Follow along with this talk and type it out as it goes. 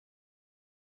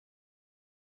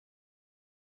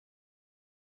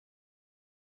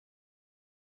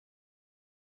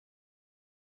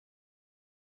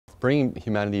Bringing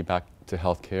humanity back to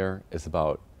healthcare is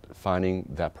about finding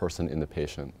that person in the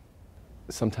patient.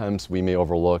 Sometimes we may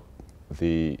overlook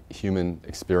the human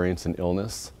experience in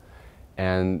illness,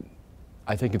 and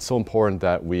I think it's so important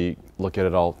that we look at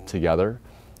it all together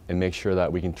and make sure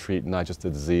that we can treat not just the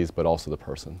disease but also the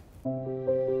person.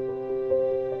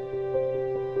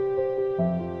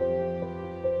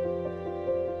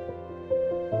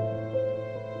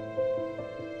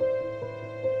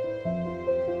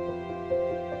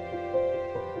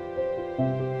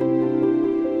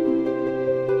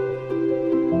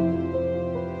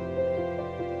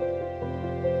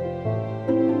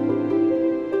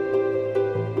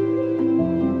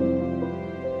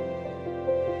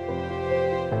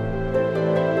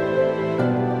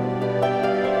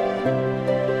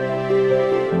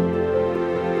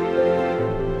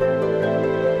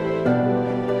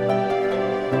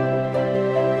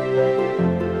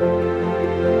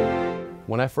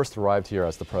 When I first arrived here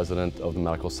as the president of the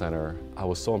medical center, I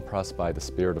was so impressed by the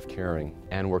spirit of caring,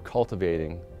 and we're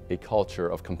cultivating a culture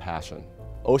of compassion.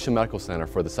 Ocean Medical Center,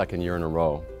 for the second year in a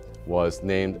row, was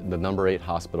named the #8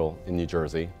 hospital in New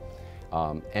Jersey,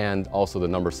 and also the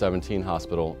 #17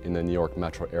 hospital in the New York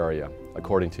metro area,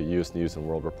 according to U.S. News and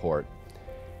World Report.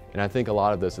 And I think a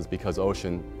lot of this is because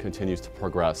Ocean continues to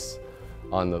progress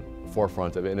on the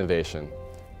forefront of innovation,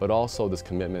 but also this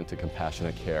commitment to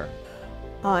compassionate care.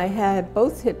 I had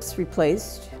both hips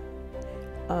replaced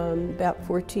about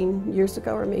 14 years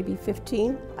ago, or maybe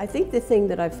 15. I think the thing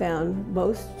that I found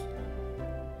most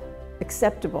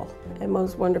acceptable and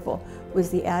most wonderful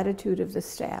was the attitude of the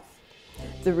staff,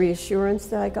 the reassurance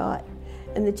that I got,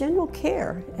 and the general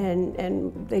care,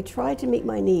 and they tried to meet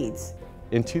my needs.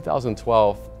 In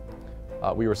 2012,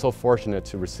 we were so fortunate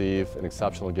to receive an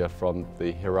exceptional gift from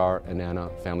the Hirar and Anna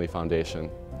Family Foundation.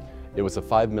 It was a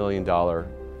 $5 million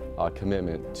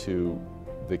commitment to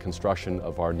the construction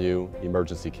of our new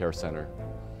emergency care center.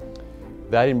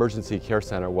 That emergency care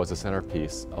center was a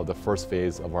centerpiece of the first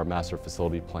phase of our master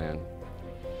facility plan.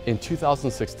 In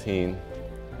 2016,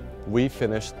 we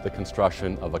finished the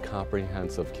construction of a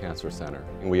comprehensive cancer center,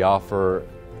 and we offer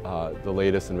the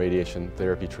latest in radiation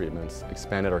therapy treatments,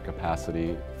 expanded our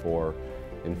capacity for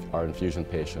our infusion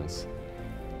patients.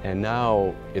 And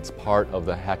now it's part of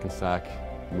the Hackensack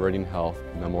Meridian Health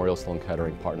Memorial Sloan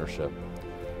Kettering partnership,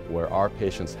 where our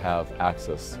patients have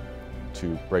access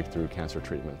to breakthrough cancer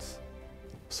treatments.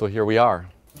 So here we are.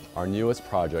 Our newest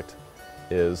project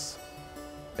is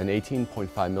an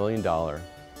 $18.5 million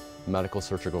medical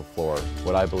surgical floor,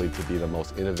 what I believe to be the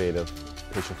most innovative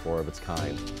patient floor of its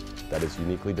kind, that is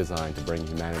uniquely designed to bring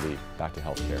humanity back to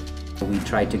healthcare. We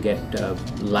tried to get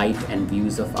light and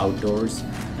views of outdoors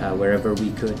wherever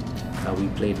we could. We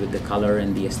played with the color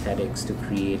and the aesthetics to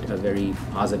create a very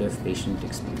positive patient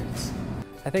experience.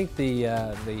 I think the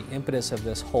impetus of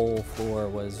this whole floor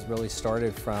was really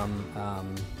started from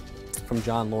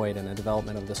John Lloyd and the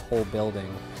development of this whole building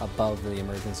above the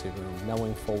emergency room,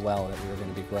 knowing full well that we were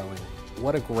going to be growing.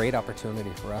 What a great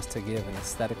opportunity for us to give an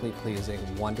aesthetically pleasing,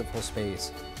 wonderful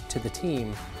space to the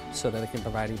team so that it can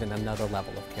provide even another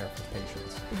level of care for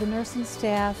patients. The nursing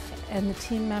staff and the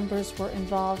team members were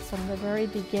involved from the very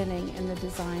beginning in the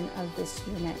design of this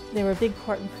unit. They were a big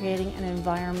part in creating an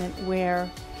environment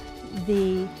where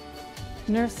the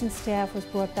nursing staff was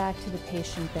brought back to the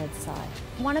patient bedside.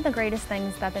 One of the greatest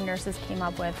things that the nurses came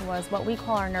up with was what we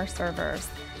call our nurse servers.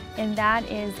 And that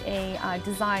is a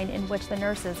design in which the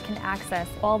nurses can access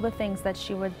all the things that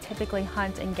she would typically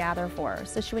hunt and gather for.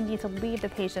 So she would need to leave the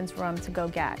patient's room to go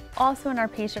get. Also in our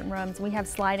patient rooms, we have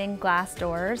sliding glass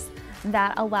doors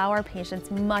that allow our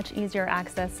patients much easier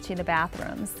access to the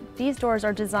bathrooms. These doors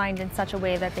are designed in such a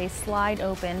way that they slide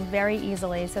open very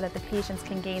easily so that the patients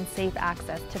can gain safe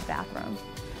access to the bathroom.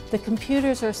 The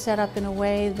computers are set up in a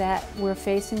way that we're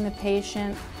facing the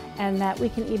patient and that we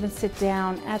can even sit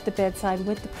down at the bedside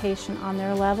with the patient on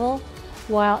their level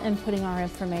while inputting our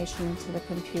information into the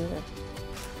computer.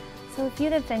 So a few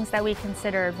of the things that we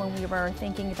considered when we were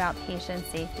thinking about patient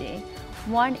safety.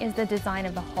 One is the design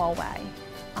of the hallway,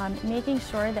 making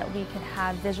sure that we could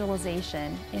have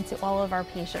visualization into all of our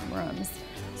patient rooms.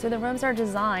 So the rooms are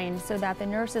designed so that the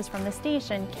nurses from the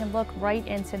station can look right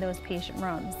into those patient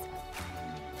rooms.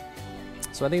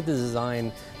 So I think the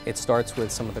design, it starts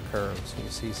with some of the curves. You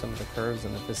see some of the curves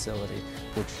in the facility,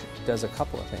 which does a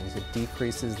couple of things. It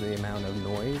decreases the amount of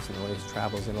noise. Noise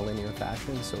travels in a linear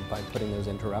fashion, so by putting those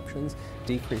interruptions,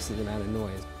 decreases the amount of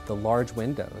noise. The large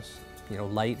windows,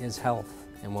 light is health.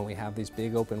 And when we have these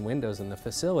big open windows in the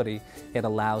facility, it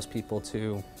allows people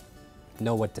to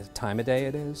know what time of day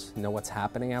it is, know what's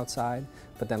happening outside,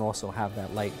 but then also have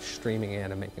that light streaming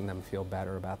in and making them feel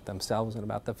better about themselves and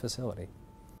about the facility.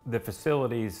 The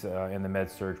facilities in the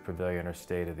Med-Surg Pavilion are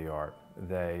state-of-the-art.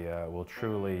 They will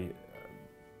truly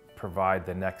provide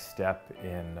the next step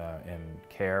in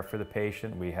care for the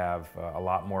patient. We have a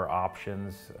lot more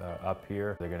options up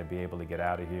here. They're going to be able to get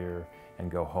out of here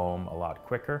and go home a lot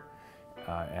quicker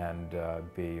and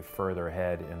be further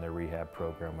ahead in their rehab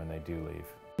program when they do leave.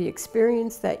 The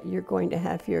experience that you're going to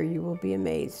have here, you will be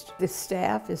amazed. The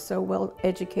staff is so well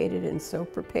educated and so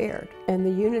prepared, and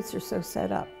the units are so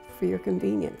set up for your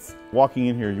convenience. Walking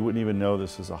in here, you wouldn't even know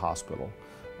this is a hospital.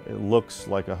 It looks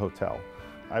like a hotel.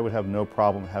 I would have no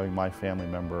problem having my family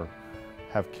member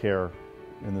have care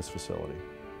in this facility.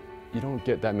 You don't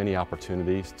get that many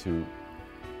opportunities to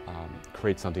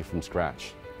create something from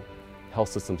scratch. Health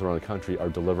systems around the country are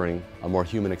delivering a more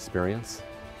human experience,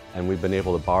 and we've been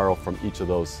able to borrow from each of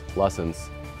those lessons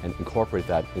and incorporate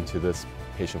that into this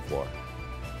patient floor.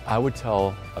 I would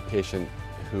tell a patient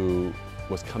who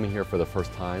was coming here for the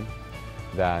first time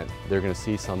that they're going to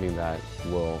see something that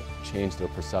will change their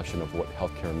perception of what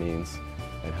healthcare means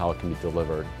and how it can be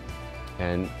delivered.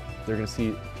 And they're going to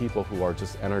see people who are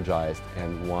just energized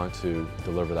and want to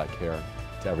deliver that care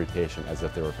to every patient as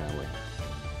if they were family.